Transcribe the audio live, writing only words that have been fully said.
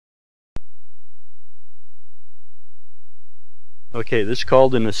Okay, this is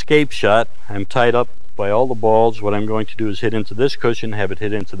called an escape shot. I'm tied up by all the balls. What I'm going to do is hit into this cushion, have it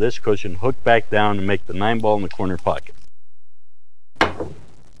hit into this cushion, hook back down, and make the 9-ball in the corner pocket.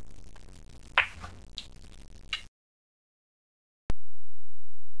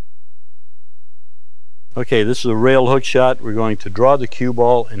 Okay, this is a rail hook shot. We're going to draw the cue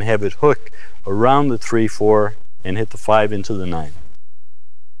ball and have it hook around the 3-4 and hit the 5 into the 9.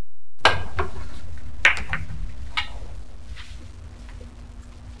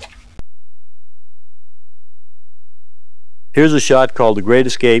 Here's a shot called the Great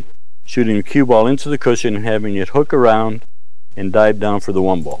Escape, shooting the cue ball into the cushion and having it hook around and dive down for the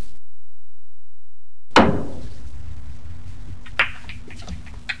 1-ball.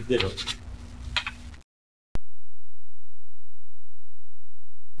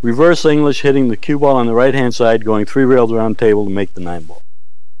 Reverse English, hitting the cue ball on the right hand side, going 3 rails around the table to make the 9-ball.